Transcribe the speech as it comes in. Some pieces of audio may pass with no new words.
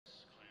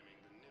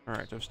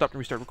Alright, so stop and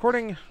restart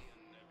recording.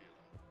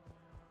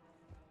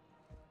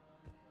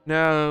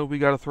 Now we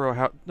gotta throw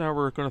a now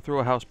we're gonna throw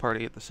a house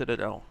party at the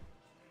Citadel.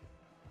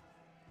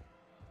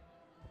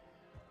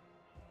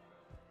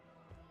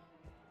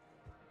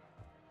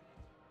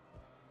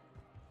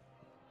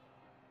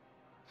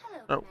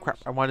 Hello, Oh crap,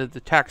 I wanted the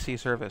taxi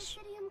service.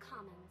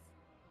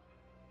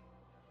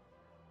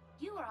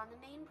 You are on the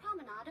main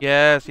promenade of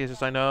Yes,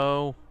 yes, I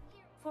know.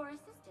 For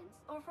assistance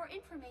or for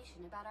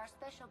information about our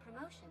special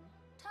promotion,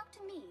 talk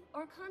to me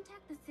or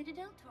contact the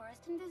Citadel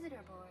Tourist and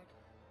Visitor Board.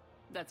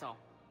 That's all.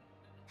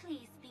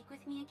 Please speak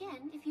with me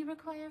again if you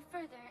require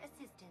further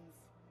assistance.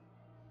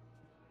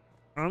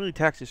 I need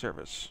taxi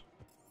service.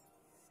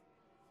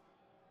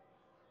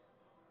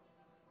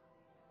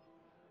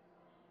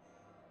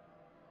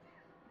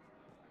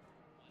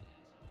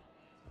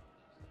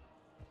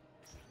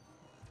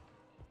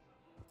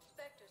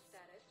 Spectre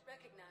status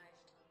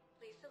recognized.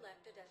 Please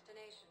select a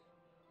destination.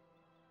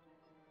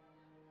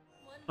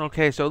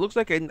 Okay, so it looks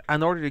like in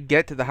order to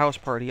get to the house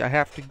party, I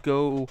have to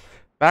go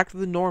back to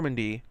the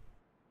Normandy,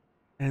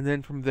 and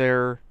then from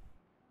there,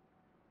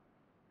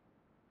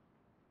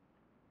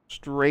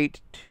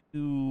 straight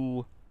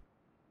to,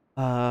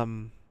 Now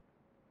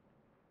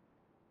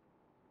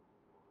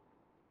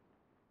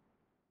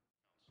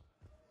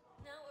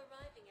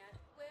arriving at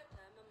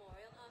Huerta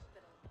Memorial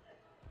Hospital.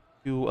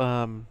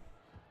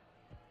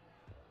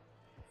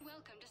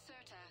 Welcome to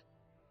Certa.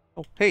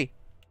 Oh, hey.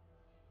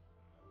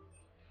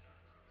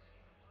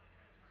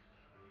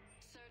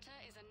 Certa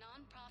is a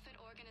non-profit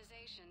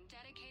organization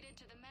dedicated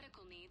to the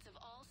medical needs of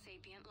all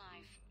sapient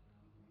life.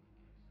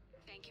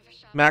 Thank you for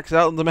shopping. Max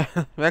out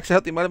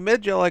the amount of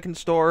med gel I can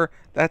store.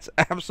 That's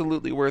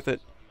absolutely worth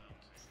it.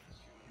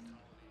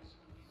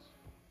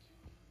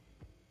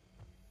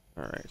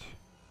 All right.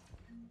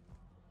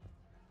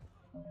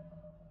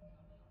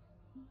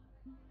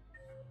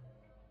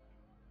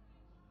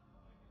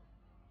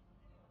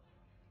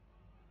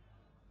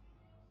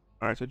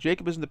 All right. So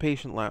Jacob is in the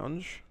patient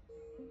lounge.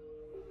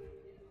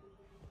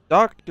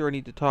 Doctor I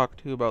need to talk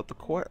to about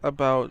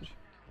about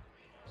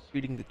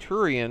treating the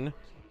Turian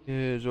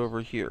is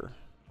over here.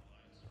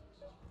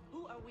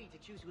 Who are we to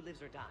choose who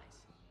lives or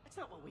dies? That's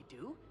not what we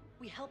do.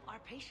 We help our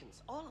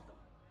patients, all of them.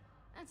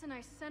 That's a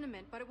nice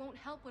sentiment, but it won't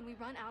help when we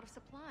run out of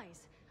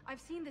supplies. I've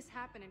seen this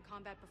happen in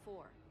combat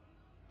before.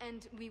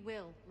 And we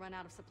will run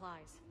out of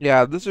supplies.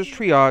 Yeah, this is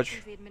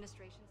triage. The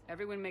administration's...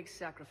 Everyone makes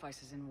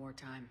sacrifices in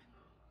wartime.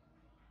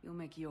 You'll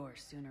make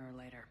yours sooner or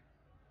later.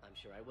 I'm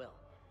sure I will.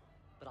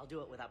 But I'll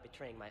do it without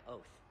betraying my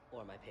oath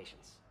or my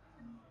patients.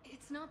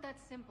 It's not that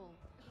simple.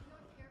 If you're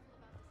not careful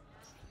about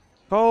this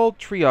now... Called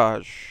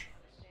triage.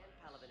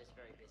 Paladin is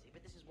very busy,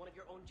 but this is one of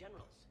your own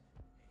generals.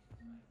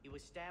 He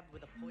was stabbed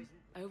with a poison...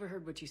 I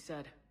overheard what you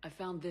said. I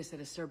found this at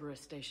a Cerberus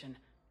station.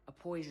 A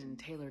poison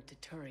tailored to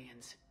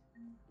Turians.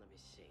 Let me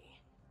see.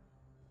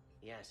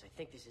 Yes, I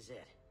think this is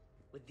it.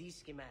 With these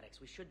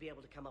schematics, we should be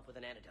able to come up with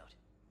an antidote.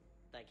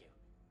 Thank you.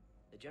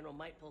 The general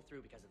might pull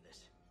through because of this.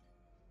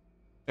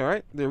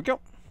 Alright, there we go.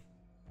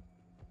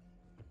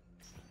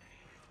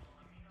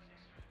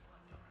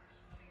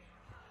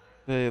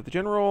 The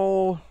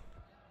general...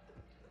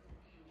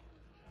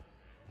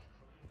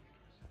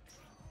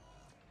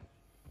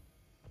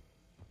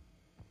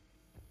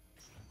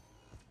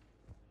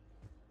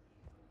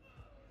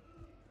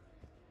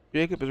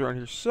 Jacob is around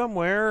here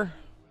somewhere.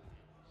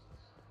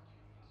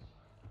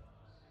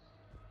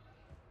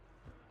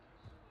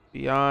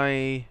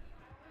 BI...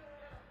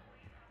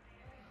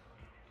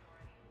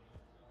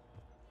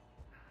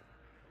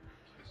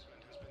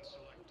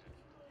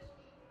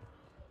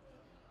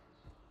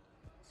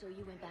 So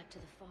you went back to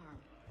the farm.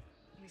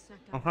 We snuck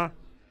down.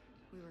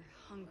 We were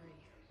hungry,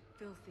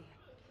 filthy.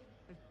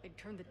 They'd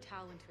turned the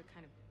towel into a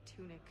kind of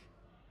tunic.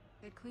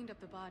 They'd cleaned up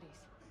the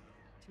bodies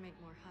to make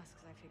more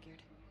husks, I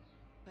figured.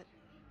 But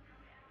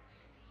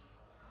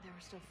there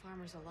were still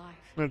farmers alive.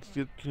 Let's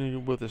continue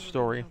with the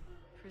story.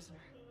 Prisoner.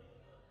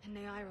 And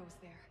Naira was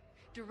there,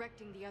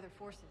 directing the other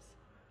forces.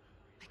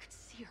 I could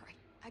see her.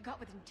 I got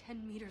within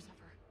 10 meters of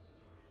her.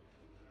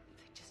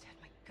 If I just had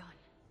my gun.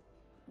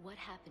 What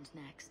happened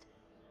next?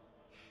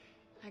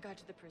 I got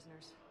to the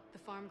prisoners. The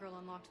farm girl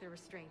unlocked their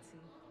restraints,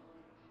 and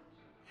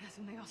that's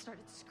when they all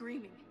started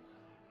screaming.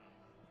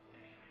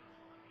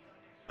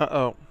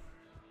 Uh-oh.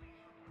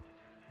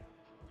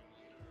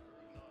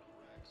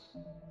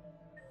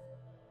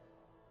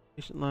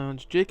 Patient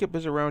lounge. Jacob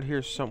is around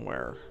here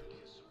somewhere.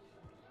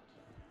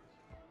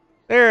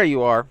 There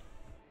you are.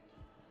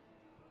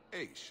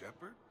 Hey,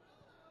 Shepard.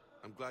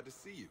 I'm glad to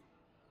see you.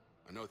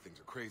 I know things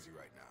are crazy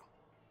right now.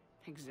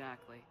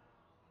 Exactly.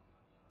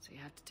 So you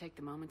have to take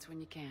the moments when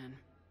you can.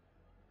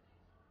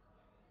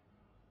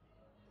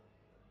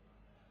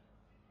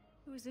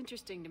 It was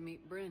interesting to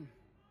meet Bryn.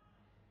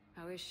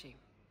 How is she?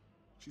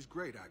 She's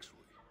great, actually.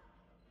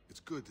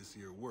 It's good to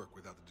see her work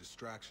without the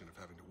distraction of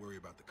having to worry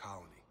about the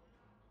colony.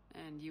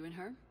 And you and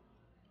her?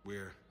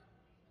 We're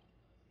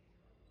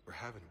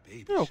having a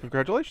baby. Oh, Shepard.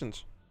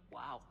 congratulations.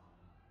 Wow.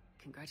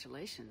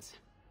 Congratulations.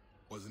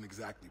 Wasn't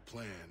exactly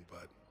planned,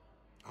 but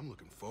I'm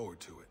looking forward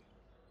to it.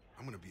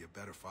 I'm gonna be a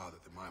better father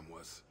than mine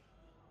was.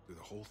 Do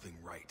the whole thing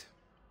right.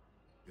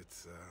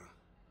 It's,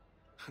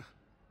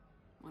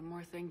 One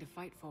more thing to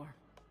fight for.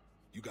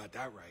 You got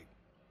that right.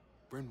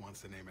 Bryn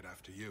wants to name it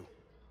after you.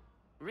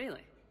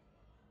 Really?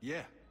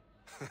 Yeah.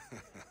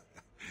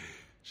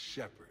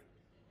 Shepard.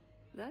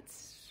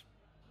 That's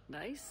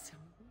nice.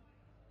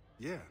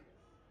 Yeah.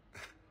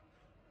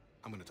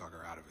 I'm gonna talk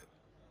her out of it.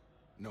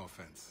 No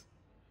offense.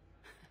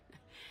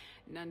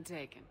 None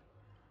taken.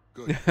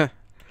 Good.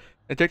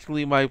 And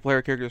technically, my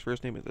player character's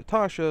first name is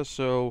Natasha,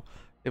 so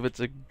if it's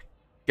a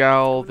gal, What's going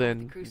on with then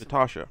the Crucible?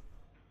 Natasha.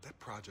 That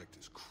project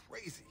is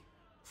crazy.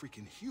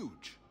 Freaking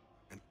huge.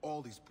 And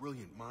all these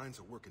brilliant minds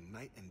are working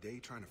night and day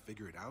trying to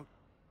figure it out.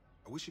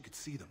 I wish you could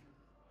see them.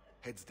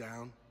 Heads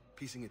down,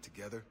 piecing it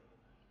together.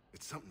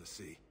 It's something to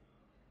see.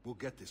 We'll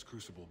get this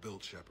Crucible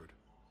built, Shepard.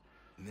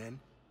 And then,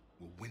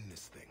 we'll win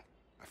this thing.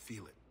 I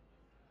feel it.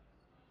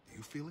 Do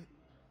you feel it?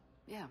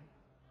 Yeah,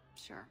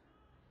 sure.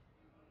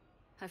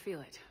 I feel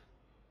it.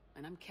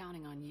 And I'm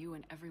counting on you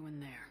and everyone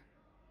there.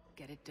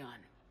 Get it done.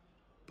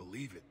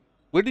 Believe it.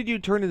 When did you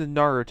turn into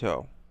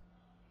Naruto?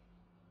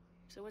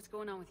 So what's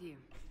going on with you?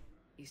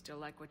 You still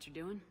like what you're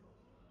doing?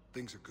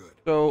 Things are good.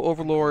 So,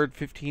 Overlord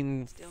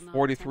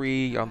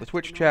 1543 on the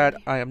Twitch chat.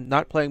 I am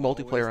not playing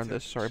multiplayer on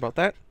this. Sorry about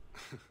that.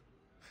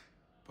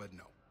 But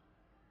no.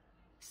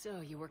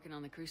 So, you working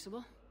on the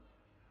Crucible?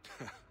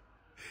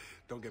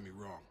 Don't get me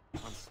wrong.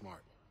 I'm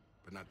smart.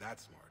 But not that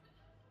smart.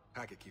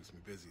 Hackett keeps me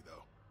busy,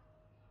 though.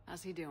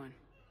 How's he doing?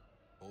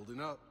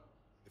 Holding up.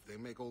 If they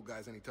make old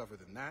guys any tougher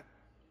than that,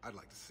 I'd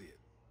like to see it.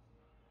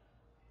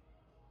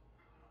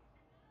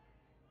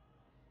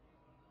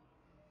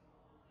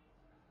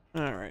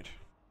 Alright.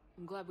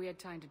 I'm glad we had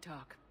time to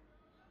talk.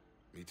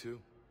 Me too.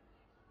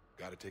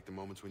 Gotta take the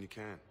moments when you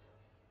can.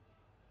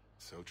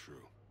 So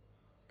true.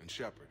 And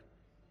Shepard,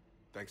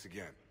 thanks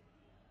again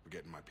for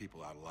getting my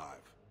people out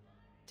alive.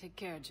 Take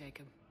care,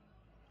 Jacob.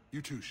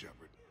 You too,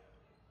 Shepard.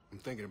 I'm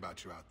thinking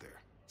about you out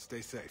there.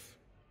 Stay safe.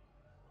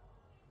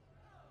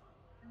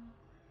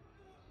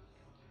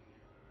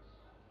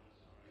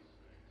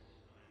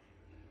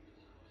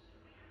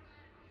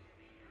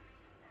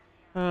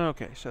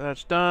 Okay, so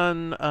that's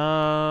done.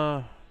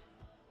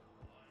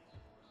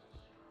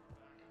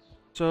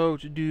 So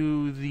to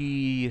do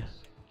the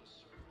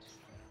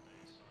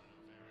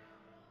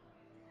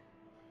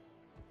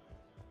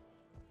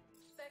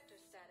Spectre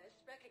status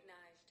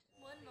recognized.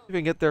 One moment.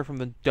 even get there from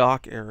the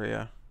dock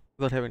area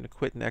without having to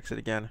quit and exit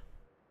again.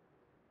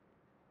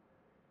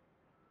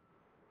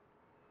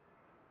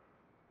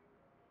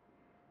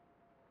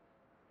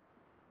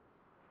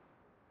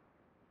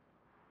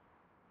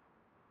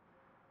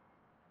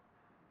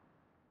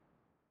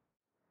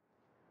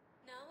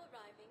 Now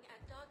arriving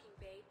at docking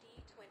bay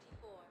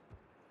D24.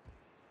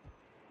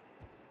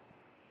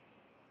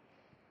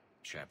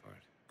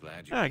 Shepard,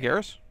 glad you Ah, came.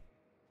 Garrus.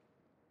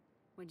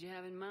 What'd you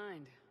have in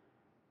mind?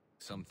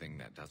 Something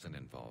that doesn't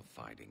involve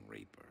fighting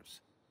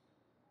Reapers.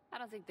 I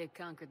don't think they've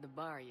conquered the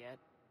bar yet.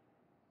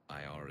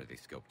 I already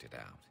scoped it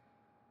out.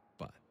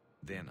 But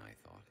then I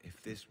thought,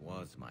 if this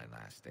was my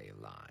last day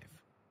alive,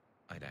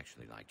 I'd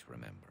actually like to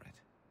remember it.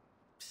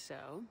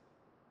 So?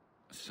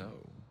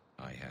 So,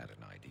 I had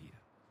an idea.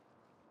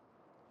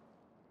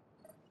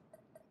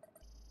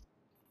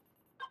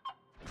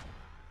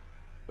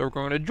 So we're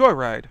going to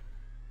Joyride.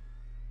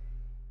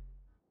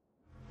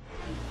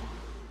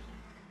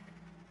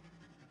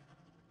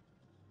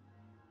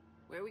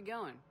 Where are we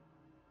going?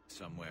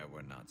 Somewhere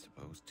we're not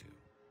supposed to.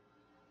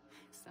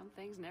 Some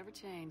things never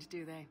change,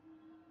 do they?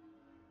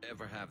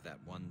 Ever have that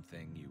one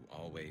thing you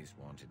always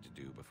wanted to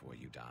do before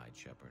you died,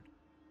 Shepard?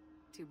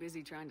 Too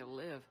busy trying to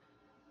live.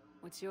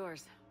 What's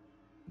yours?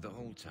 The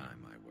whole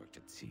time I worked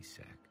at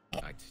CSEC,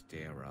 I'd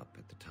stare up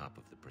at the top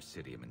of the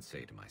Presidium and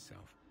say to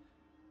myself,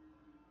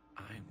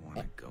 I want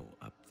to go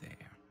up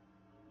there.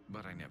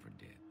 But I never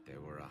did.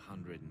 There were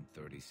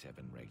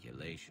 137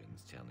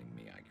 regulations telling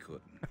me I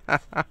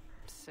couldn't.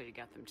 So you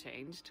got them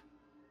changed?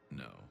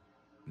 No.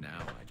 Now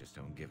I just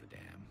don't give a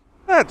damn.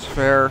 That's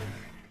fair.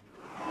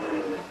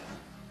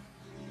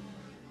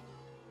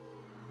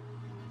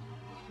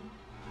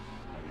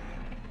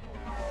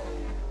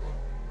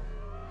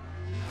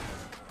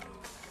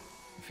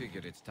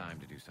 Figured it's time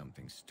to do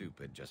something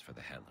stupid just for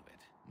the hell of it.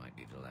 Might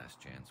be the last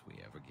chance we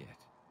ever get.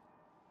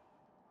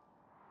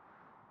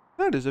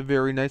 That is a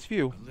very nice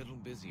view. A little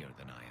busier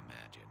than I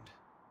imagined.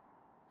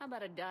 How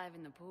about a dive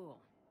in the pool?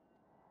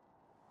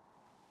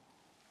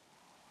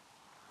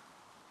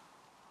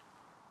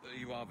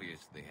 You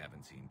obviously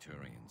haven't seen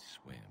Turians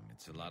swim.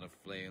 It's a lot of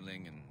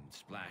flailing and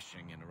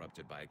splashing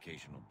interrupted by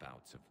occasional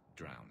bouts of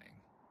drowning.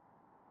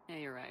 Yeah,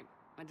 you're right.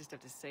 I just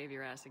have to save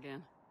your ass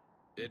again.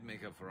 It'd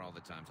make up for all the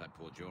times I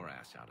pulled your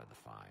ass out of the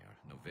fire.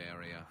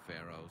 Noveria,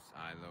 Pharos,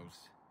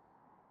 Ilos.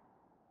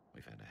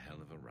 We've had a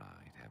hell of a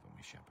ride, haven't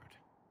we, Shepard?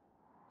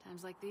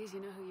 Times like these,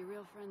 you know who your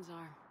real friends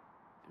are.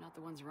 They're not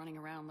the ones running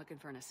around looking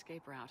for an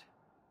escape route.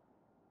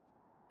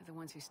 They're the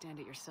ones who stand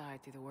at your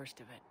side through the worst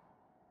of it.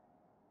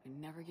 Who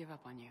never give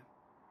up on you.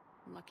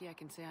 I'm lucky I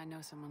can say I know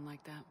someone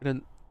like that.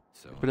 Been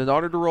an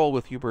honor to roll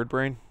with you,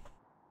 Birdbrain.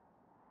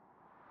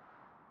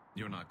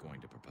 You're not going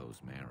to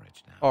propose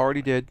marriage now.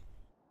 Already did.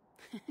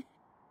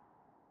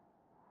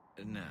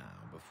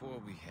 Now, before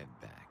we head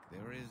back,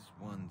 there is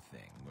one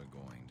thing we're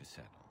going to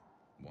settle,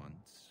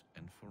 once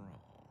and for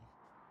all.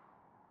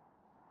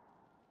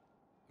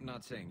 I'm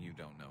not saying you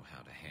don't know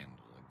how to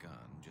handle a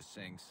gun, just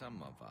saying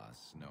some of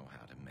us know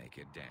how to make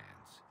it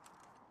dance.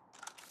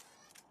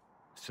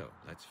 So,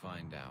 let's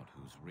find out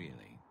who's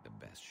really the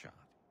best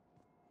shot.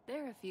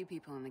 There are a few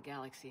people in the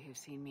galaxy who've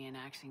seen me in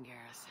action,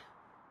 Garrus.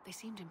 They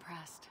seemed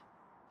impressed.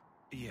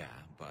 Yeah,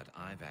 but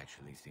I've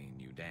actually seen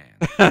you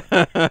dance.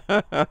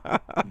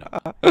 No.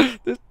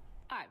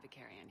 Alright,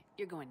 Vicarian,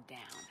 you're going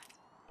down.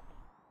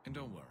 And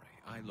don't worry,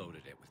 I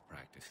loaded it with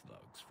practice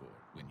slugs for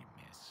when you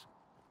miss.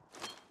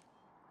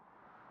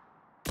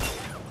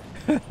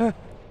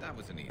 That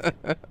was an easy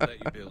one.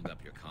 Let you build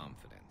up your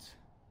confidence.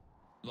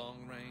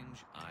 Long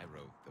range, I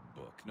wrote the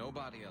book.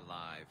 Nobody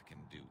alive can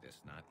do this,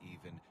 not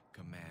even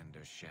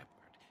Commander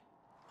Shepard.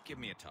 Give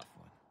me a tough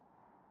one.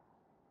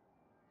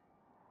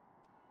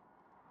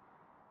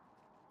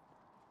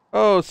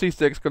 Oh,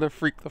 C6's gonna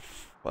freak the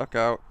fuck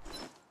out.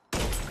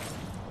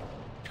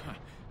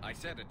 I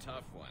said a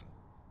tough one.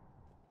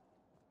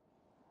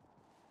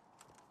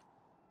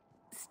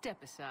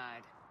 Step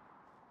aside.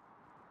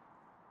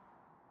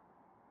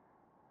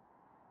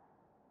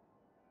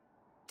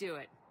 Do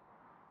it.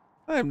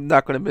 I'm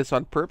not gonna miss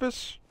on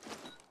purpose.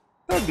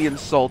 That'd be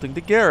insulting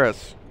to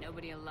Garrus.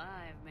 Nobody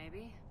alive,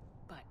 maybe?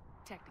 But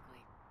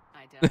technically,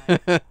 I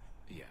died.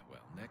 Yeah,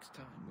 well, next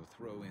time we'll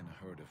throw in a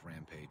herd of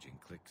rampaging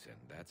cliques, and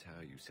that's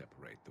how you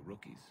separate the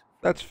rookies.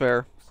 That's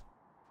fair.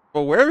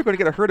 Well, where are we going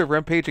to get a herd of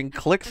rampaging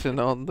cliques in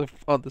on the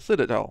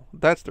Citadel?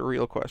 That's the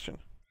real question.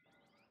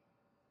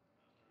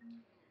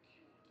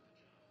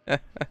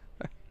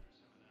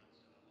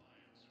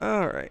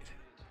 All right.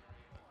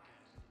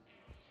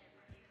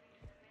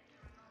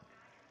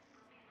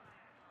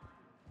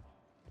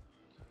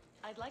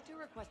 I'd like to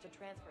request a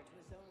transfer to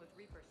a zone with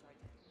Reaper, Sergeant.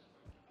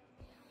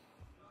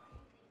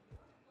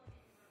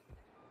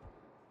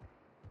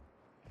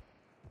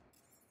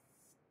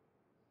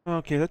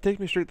 Okay, that takes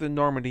me straight to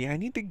Normandy. I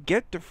need to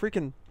get to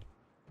freaking...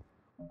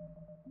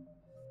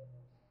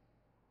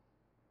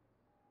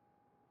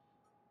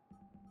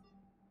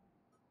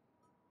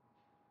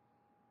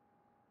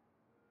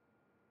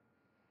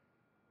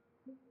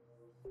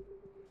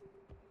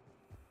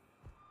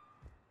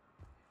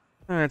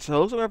 Alright,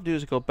 so what I have to do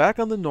is go back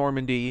on the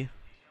Normandy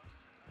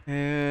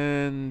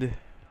and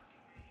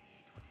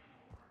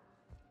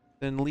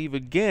then leave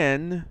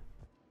again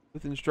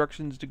with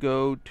instructions to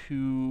go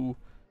to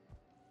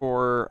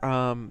for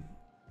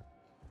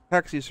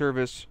taxi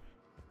service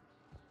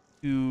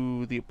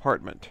to the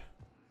apartment.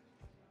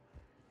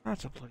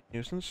 That's a bloody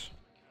nuisance.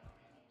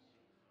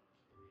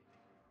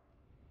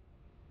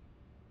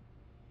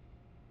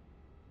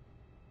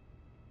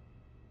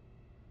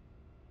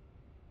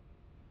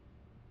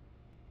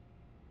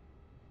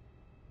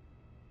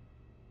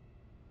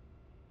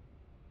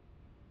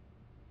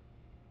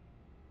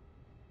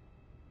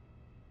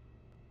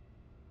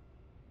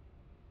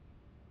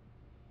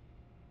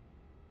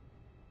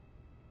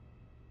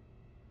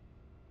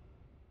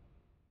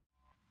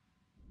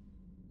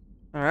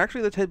 Alright,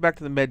 actually, let's head back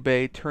to the med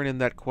bay, turn in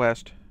that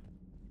quest.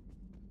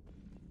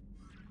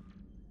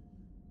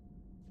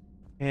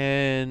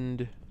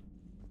 And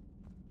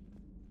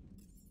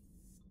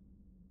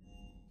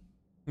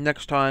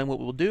next time what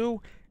we'll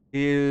do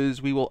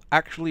is we will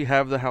actually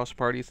have the house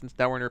party, since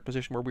now we're in a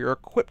position where we are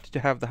equipped to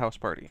have the house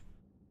party.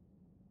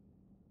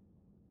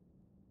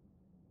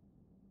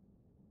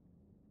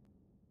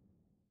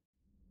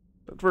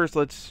 But first,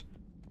 let's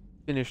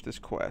finish this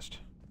quest.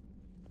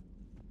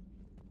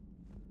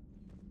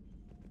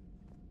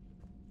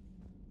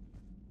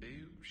 Are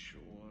you sure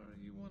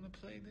you want to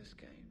play this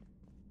game?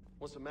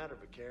 What's the matter,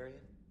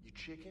 Vicarian? You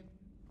chicken?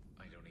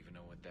 I don't even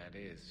know what that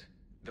is.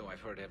 Though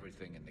I've heard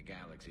everything in the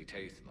galaxy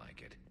tastes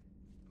like it.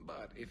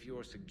 But if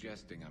you're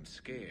suggesting I'm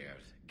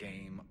scared,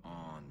 game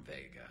on,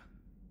 Vega.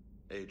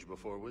 Age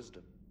before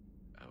wisdom.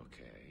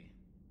 Okay.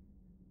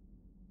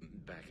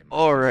 Back in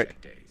my right.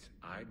 CSEC days,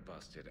 I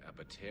busted a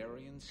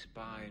Batarian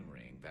spy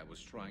ring that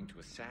was trying to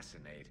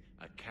assassinate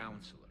a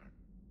counselor.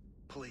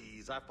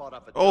 Please, I fought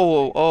off a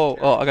Oh,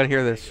 I gotta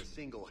hear this.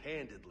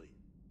 Single-handedly.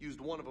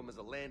 Used one of them as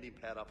a landing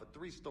pad off a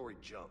 3-story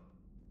jump.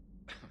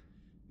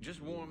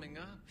 Just warming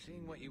up,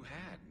 seeing what you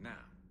had. Now,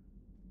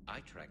 I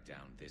tracked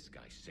down this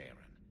guy, Saren.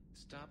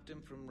 Stopped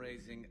him from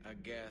raising a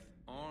Geth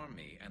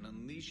army and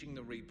unleashing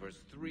the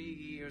Reapers 3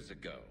 years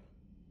ago.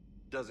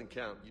 Doesn't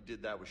count. You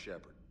did that with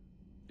Shepard.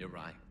 You're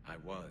right. I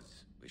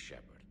was with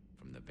Shepard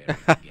from the very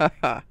beginning.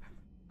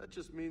 That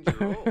just means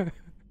you're old.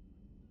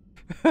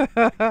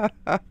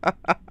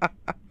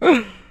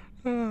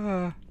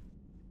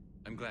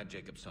 I'm glad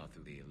Jacob saw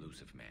through the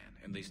elusive man.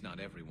 At least not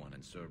everyone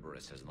in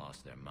Cerberus has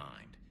lost their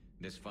mind.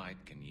 This fight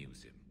can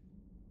use him.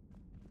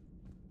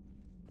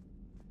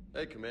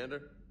 Hey,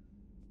 Commander.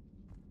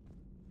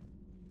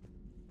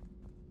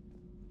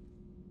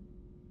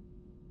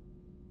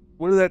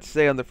 What does that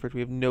say on the fridge?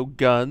 We have no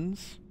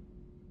guns.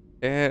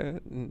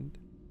 And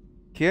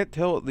can't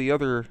tell what the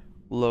other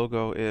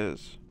logo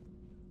is.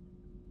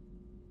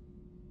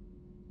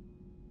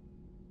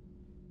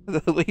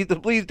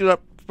 Please do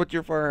not put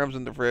your firearms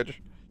in the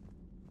fridge.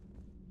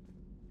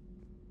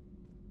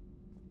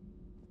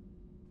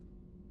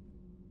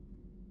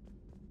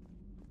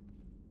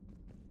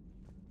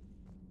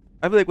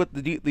 I feel like what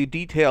the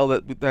detail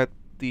that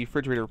the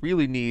refrigerator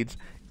really needs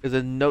is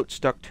a note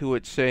stuck to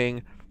it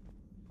saying,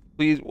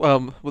 "Please,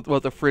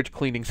 with the fridge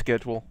cleaning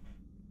schedule."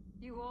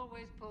 You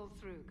always pull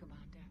through,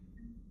 Commander.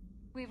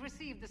 We've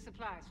received the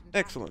supplies from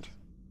Excellent.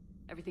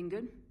 Talos. Everything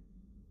good?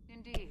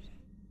 Indeed.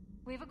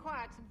 We've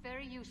acquired some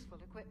very useful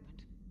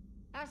equipment.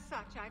 As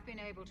such, I've been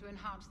able to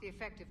enhance the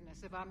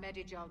effectiveness of our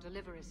Medigel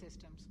delivery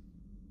systems.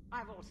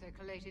 I've also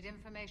collated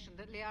information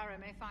that Liara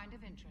may find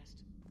of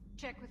interest.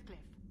 Check with Cliff.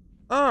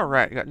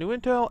 Alright, got new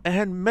intel,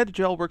 and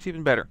Medigel works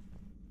even better.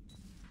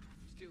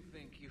 Still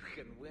think you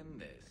can win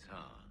this,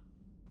 huh?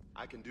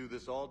 I can do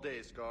this all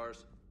day,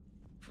 Scars.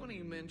 Funny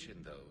you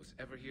mentioned those.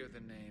 Ever hear the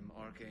name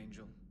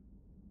Archangel?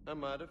 I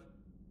might have.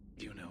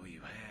 You know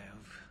you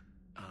have.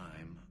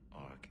 I'm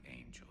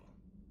Archangel.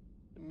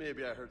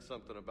 Maybe I heard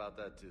something about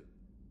that too.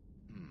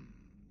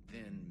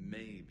 Then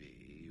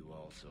maybe you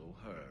also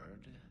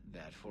heard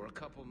that for a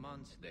couple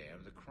months there,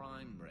 the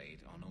crime rate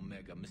on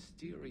Omega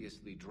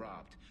mysteriously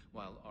dropped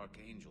while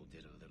Archangel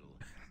did a little...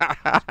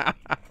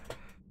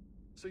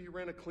 So you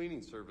ran a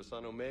cleaning service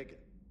on Omega.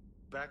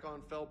 Back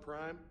on Fel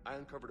Prime, I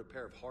uncovered a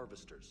pair of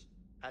harvesters.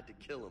 Had to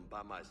kill them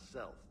by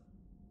myself.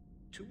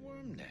 2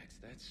 worm necks,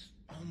 that's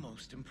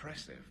almost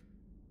impressive.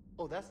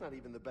 Oh, that's not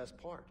even the best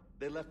part.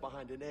 They left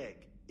behind an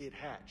egg. It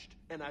hatched,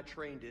 and I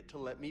trained it to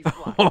let me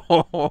fly.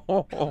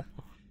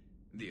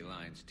 The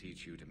Alliance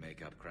teach you to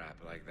make up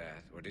crap like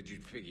that, or did you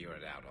figure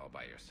it out all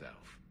by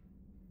yourself?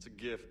 It's a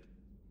gift.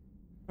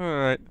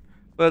 Alright,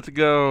 let's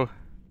go.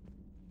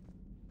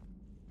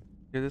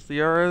 Is this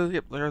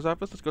Liara's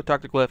office? Let's go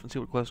talk to Cliff and see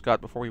what Cliff's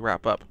got before we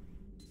wrap up.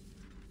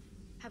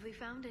 Have we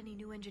found any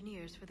new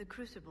engineers for the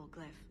Crucible,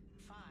 Cliff?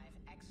 5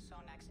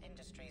 ex-Sonax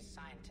Industries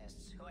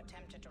scientists who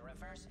attempted to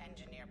reverse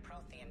engineer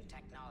Prothean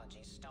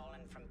technology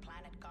stolen from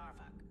planet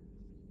Garvuk.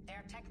 They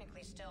are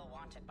technically still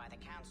wanted by the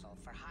Council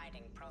for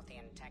hiding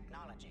Prothean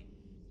technology.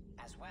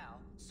 As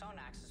well,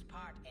 Sonax's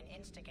part in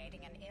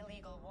instigating an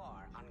illegal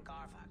war on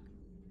Garvuk.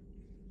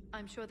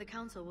 I'm sure the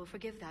Council will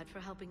forgive that for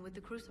helping with the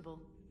Crucible.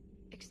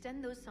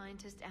 Extend those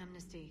scientists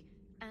amnesty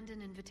and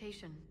an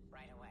invitation.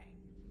 Right away.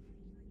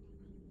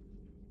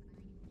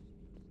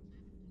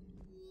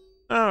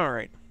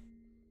 Alright.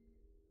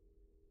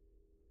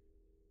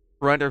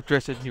 Round of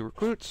dressed new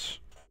recruits.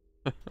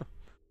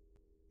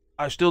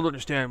 I still don't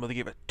understand why they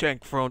gave a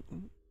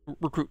tank-grown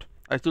recruit.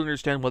 I still don't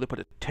understand why they put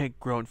a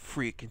tank-grown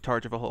freak in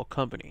charge of a whole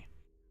company.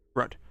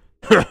 Grunt.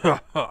 And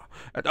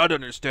I don't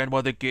understand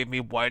why they gave me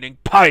whining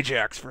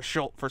pyjacks for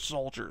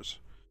soldiers.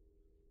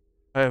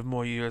 I have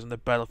more years on the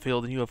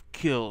battlefield than you have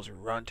kills,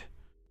 Runt.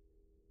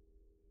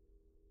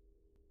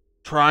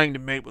 Trying to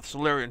mate with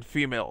Solarian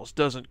females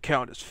doesn't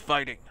count as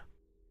fighting.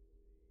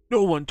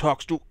 No one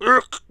talks to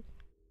Urk.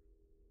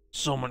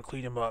 Someone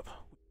clean him up.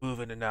 We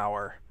move in an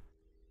hour.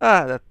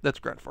 That's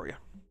Grunt for you.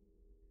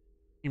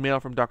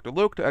 Email from Dr.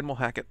 Luke to Admiral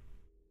Hackett.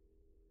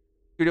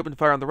 You'd opened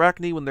fire on the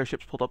Arachne when their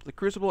ships pulled up to the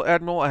Crucible.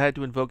 Admiral, I had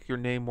to invoke your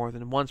name more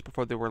than once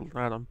before they were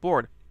allowed on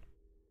board.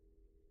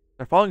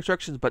 They're following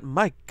instructions, but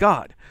my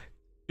god,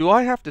 do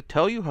I have to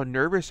tell you how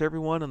nervous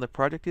everyone on the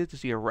project is to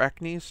see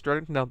Arachnes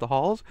strutting down the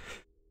halls?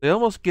 They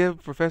almost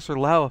give Professor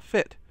Lau a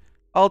fit.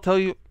 I'll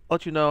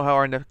let you know how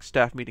our next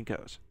staff meeting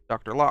goes.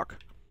 Dr. Locke.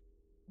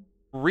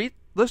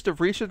 List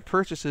of recent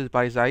purchases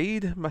by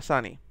Zaeed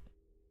Masani.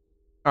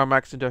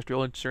 Armax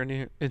Industrial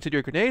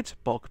Incendiary Grenades,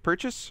 bulk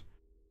purchase.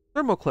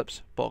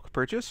 Thermoclips, bulk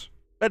purchase.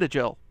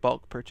 Medigel,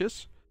 bulk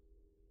purchase.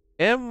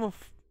 M451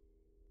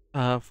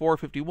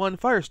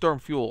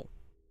 Firestorm Fuel,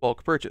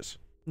 bulk purchase.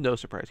 No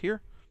surprise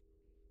here.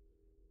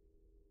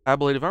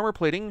 Ablative armor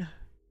plating.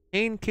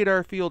 Kane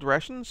Kadar field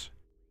rations.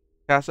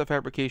 Casa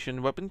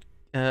fabrication weapon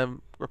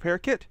repair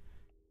kit.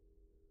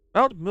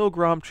 Mount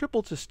Milgram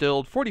triple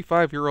distilled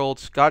 45-year-old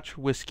Scotch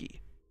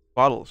whiskey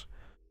bottles.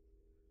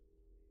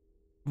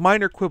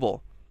 Minor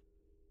quibble.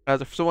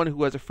 As someone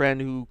who has a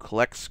friend who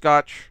collects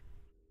Scotch,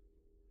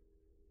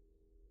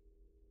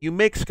 you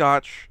make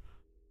Scotch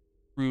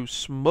through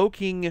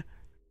smoking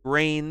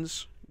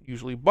grains,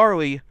 usually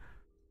barley,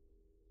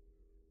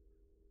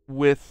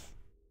 with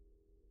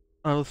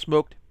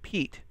smoked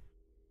peat.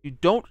 You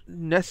don't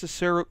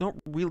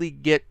really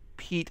get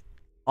peat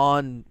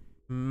on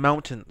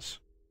mountains.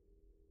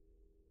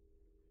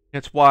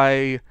 That's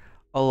why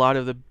a lot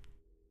of the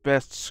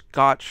best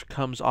Scotch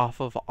comes off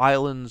of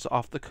islands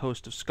off the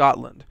coast of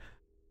Scotland,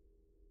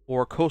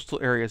 or coastal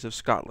areas of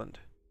Scotland,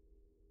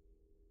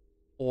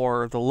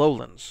 or the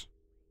lowlands.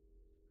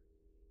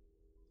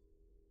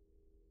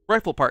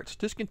 Rifle parts,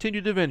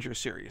 discontinued Avenger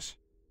series.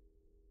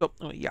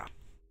 Oh, yeah.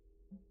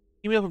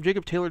 Email from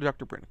Jacob Taylor to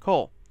Dr. Bryn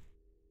Cole.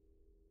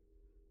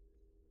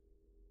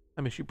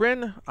 I miss you,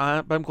 Bryn,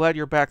 but I'm glad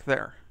you're back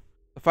there.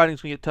 The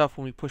fighting's gonna get tough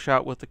when we push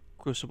out with the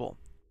Crucible.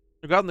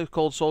 I've gotten this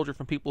cold soldier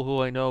from people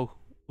who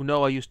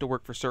know I used to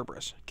work for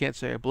Cerberus. Can't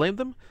say I blame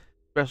them,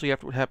 especially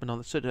after what happened on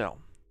the Citadel.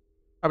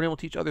 I've been able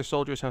to teach other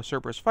soldiers how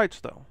Cerberus fights,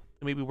 though.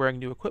 They may be wearing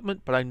new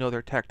equipment, but I know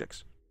their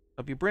tactics.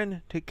 Love you,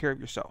 Bryn. Take care of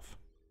yourself.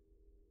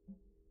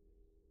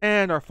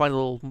 And our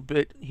final little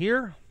bit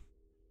here.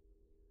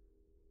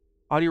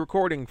 Audio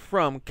recording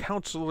from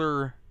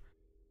Counselor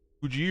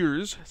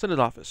Ujir's Senate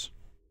office.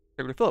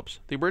 Secretary Phillips.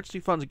 The emergency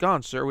fund's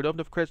gone, sir. We don't have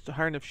enough credits to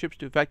hire enough ships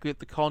to evacuate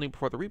the colony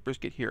before the Reapers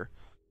get here.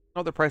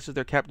 Not the prices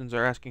their captains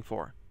are asking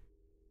for.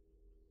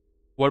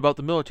 What about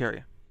the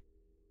military?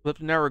 Left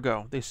an hour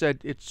ago. They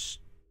said it's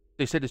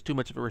too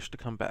much of a risk to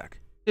come back.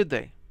 Did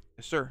they?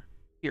 Yes, sir.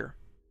 Here.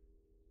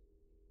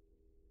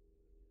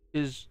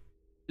 Is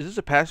this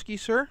a passkey,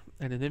 sir?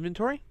 And an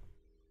inventory?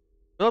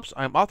 Phillips,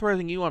 I am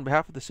authorizing you on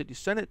behalf of the city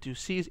senate to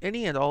seize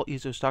any and all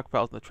EZO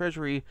stockpiles in the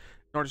treasury in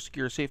order to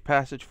secure safe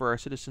passage for our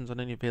citizens on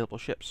any available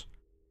ships.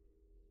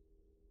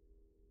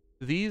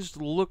 These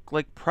look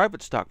like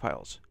private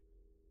stockpiles.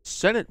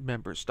 Senate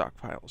members'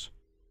 stockpiles.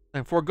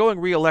 I'm foregoing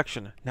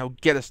re-election. Now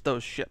get us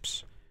those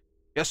ships.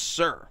 Yes,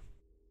 sir.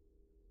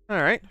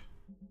 Alright.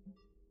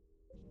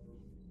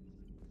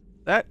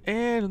 That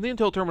and the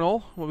intel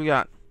terminal. What we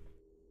got?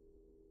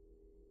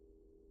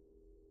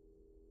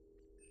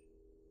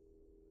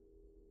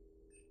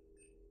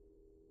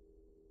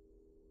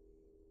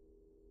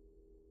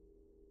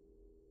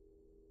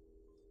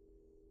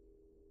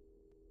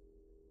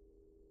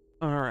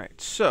 Alright,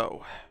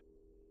 so.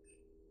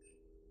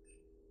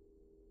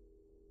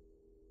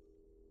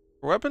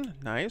 Weapon?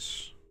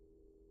 Nice.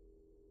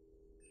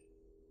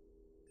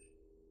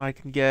 I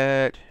can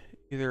get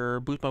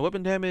either boost my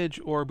weapon damage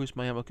or boost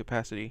my ammo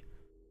capacity.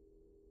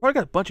 I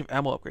got a bunch of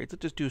ammo upgrades.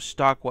 Let's just do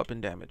stock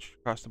weapon damage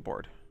across the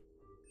board.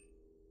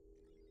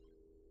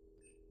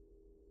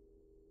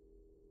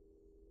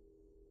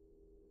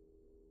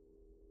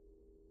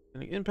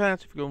 Any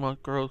impacts, if you go on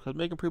growth,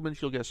 make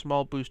improvements, you'll get a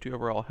small boost to your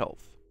overall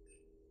health.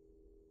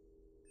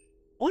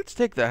 Let's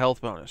take the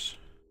health bonus.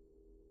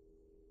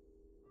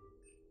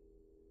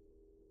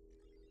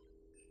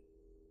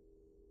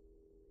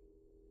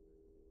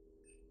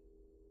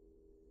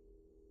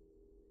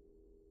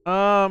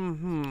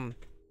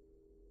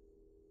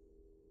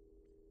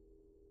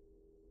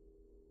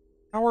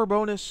 Power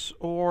bonus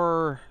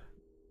or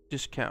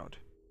discount?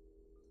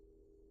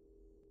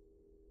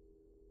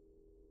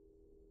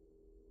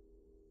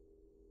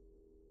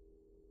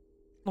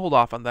 Hold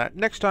off on that.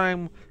 Next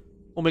time,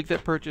 we'll make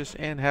that purchase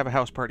and have a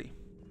house party.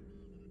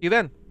 See you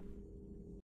then.